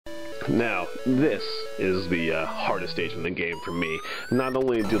Now, this is the hardest stage in the game for me. Not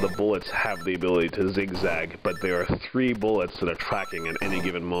only do the bullets have the ability to zigzag, but there are 3 bullets that are tracking at any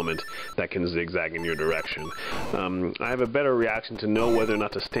given moment that can zigzag in your direction. I have a better reaction to know whether or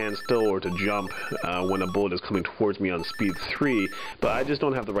not to stand still or to jump when a bullet is coming towards me on speed 3, but I just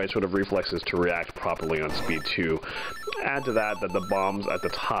don't have the right sort of reflexes to react properly on speed 2. Add to that the bombs at the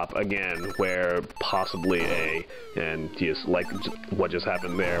top, again, where possibly and just like what just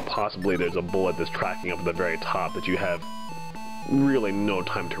happened there, possibly there's a bullet that's tracking up at the very top that you have really no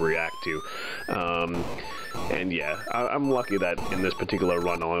time to react to. And yeah, I'm lucky that in this particular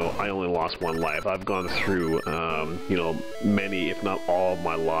run I only lost 1 life. I've gone through, you know, many, if not all, of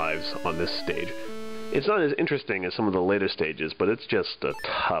my lives on this stage. It's not as interesting as some of the later stages, but it's just a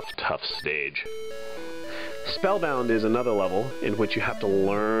tough stage. Spellbound is another level in which you have to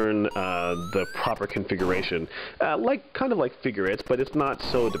learn the proper configuration, kind of like Figure It, but it's not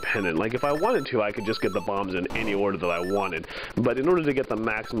so dependent. Like if I wanted to, I could just get the bombs in any order that I wanted, but in order to get the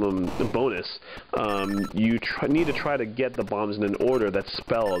maximum bonus, you need to try to get the bombs in an order that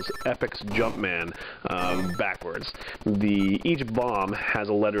spells Epic's Jumpman backwards. Each bomb has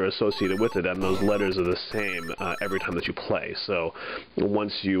a letter associated with it, and those letters are the same every time that you play. So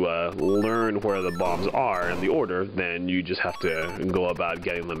once you learn where the bombs are in the order, then you just have to go about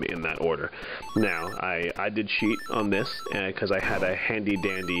getting them in that order. Now, I did cheat on this because I had a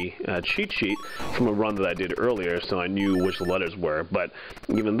handy-dandy cheat sheet from a run that I did earlier, so I knew which the letters were, but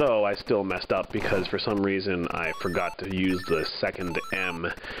even though I still messed up because for some reason I forgot to use the second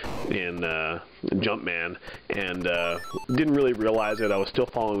M in Jumpman, and didn't really realize it. I was still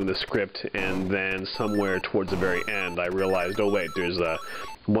following the script, and then somewhere towards the very end I realized, oh wait, there's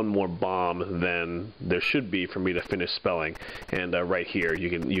one more bomb than there should be for me to finish spelling, and right here you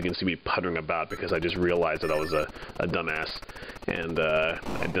can see me puttering about because I just realized that I was a dumbass, and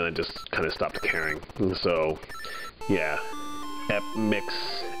then I just kind of stopped caring. So yeah,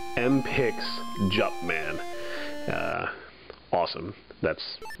 MPix Jumpman, awesome.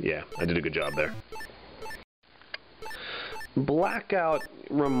 Yeah, I did a good job there. Blackout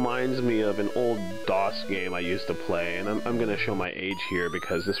reminds me of an old DOS game I used to play, and I'm going to show my age here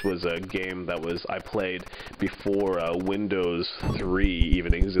because this was a game that I played before Windows 3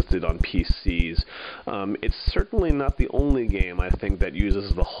 even existed on PCs. It's certainly not the only game, I think, that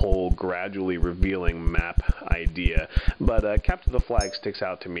uses the whole gradually revealing map idea, but Capture the Flag sticks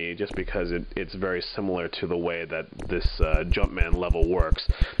out to me just because it's very similar to the way that this Jumpman level works.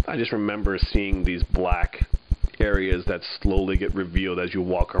 I just remember seeing these black areas that slowly get revealed as you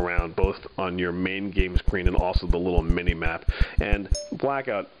walk around, both on your main game screen and also the little mini-map. And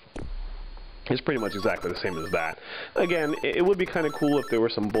Blackout is pretty much exactly the same as that. Again, it would be kind of cool if there were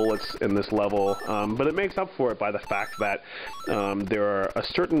some bullets in this level, but it makes up for it by the fact that there are a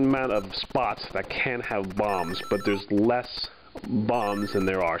certain amount of spots that can have bombs, but there's less bombs than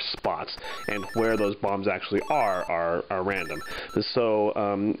there are spots, and where those bombs actually are random.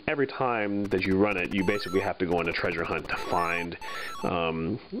 So every time that you run it, you basically have to go on a treasure hunt to find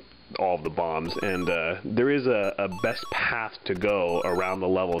all of the bombs, and there is a best path to go around the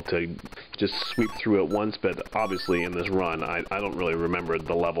level to just sweep through it once, but obviously in this run I don't really remember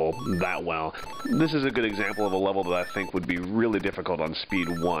the level that well. This is a good example of a level that I think would be really difficult on speed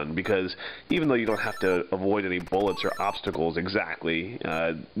 1, because even though you don't have to avoid any bullets or obstacles exactly,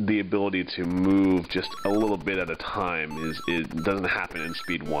 the ability to move just a little bit at a time doesn't happen in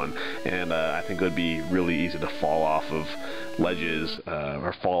speed 1, and I think it would be really easy to fall off of ledges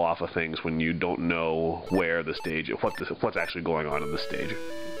or fall off of things when you don't know where the stage, what's actually going on in the stage.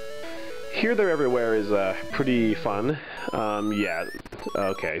 Here, There, Everywhere is pretty fun. Yeah,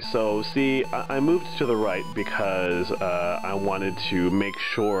 okay, so see, I moved to the right because I wanted to make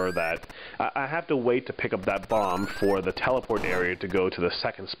sure that I have to wait to pick up that bomb for the teleport area to go to the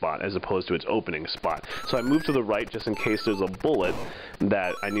second spot as opposed to its opening spot. So I moved to the right just in case there's a bullet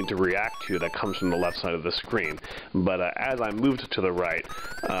that I need to react to that comes from the left side of the screen. But as I moved to the right,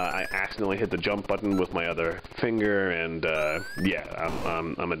 I accidentally hit the jump button with my other finger, and yeah,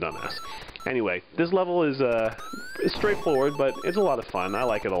 I'm a dumbass. Anyway, this level is straightforward, but it's a lot of fun. I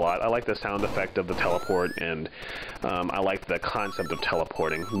like it a lot. I like the sound effect of the teleport, and I like the concept of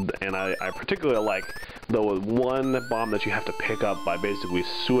teleporting. And I particularly like the one bomb that you have to pick up by basically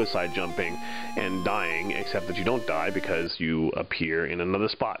suicide jumping and dying, except that you don't die because you appear in another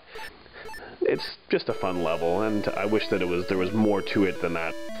spot. It's just a fun level, and I wish that there was more to it than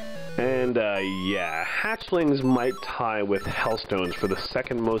that. And yeah, hatchlings might tie with hellstones for the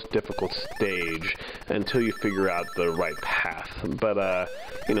second most difficult stage until you figure out the right path. But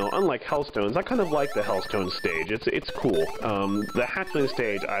you know, unlike hellstones, I kind of like the hellstone stage. It's cool. The hatchling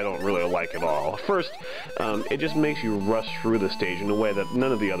stage I don't really like at all. First, it just makes you rush through the stage in a way that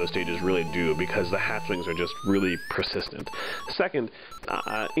none of the other stages really do, because the hatchlings are just really persistent. Second,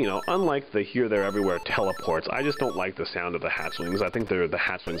 you know, unlike the here, there, everywhere teleports, I just don't like the sound of the hatchlings. I think the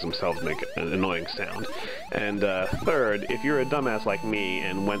hatchlings themselves make an annoying sound. And third, if you're a dumbass like me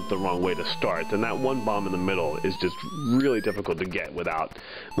and went the wrong way to start, then that one bomb in the middle is just really difficult to get without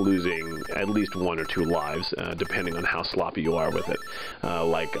losing at least 1 or 2 lives, depending on how sloppy you are with it,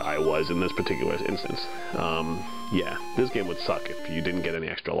 like I was in this particular instance. Yeah, this game would suck if you didn't get any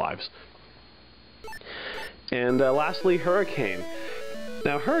extra lives. And lastly, Hurricane.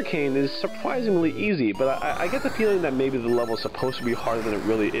 Now, Hurricane is surprisingly easy, but I get the feeling that maybe the level is supposed to be harder than it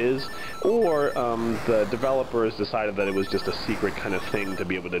really is, or the developers decided that it was just a secret kind of thing to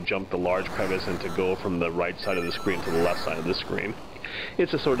be able to jump the large crevice and to go from the right side of the screen to the left side of the screen.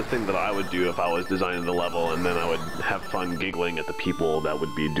 It's the sort of thing that I would do if I was designing the level, and then I would have fun giggling at the people that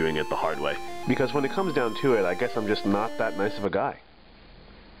would be doing it the hard way. Because when it comes down to it, I guess I'm just not that nice of a guy.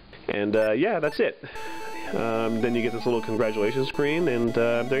 And yeah, that's it. Then you get this little congratulations screen, and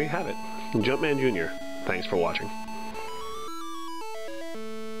there you have it. Jumpman Jr. Thanks for watching.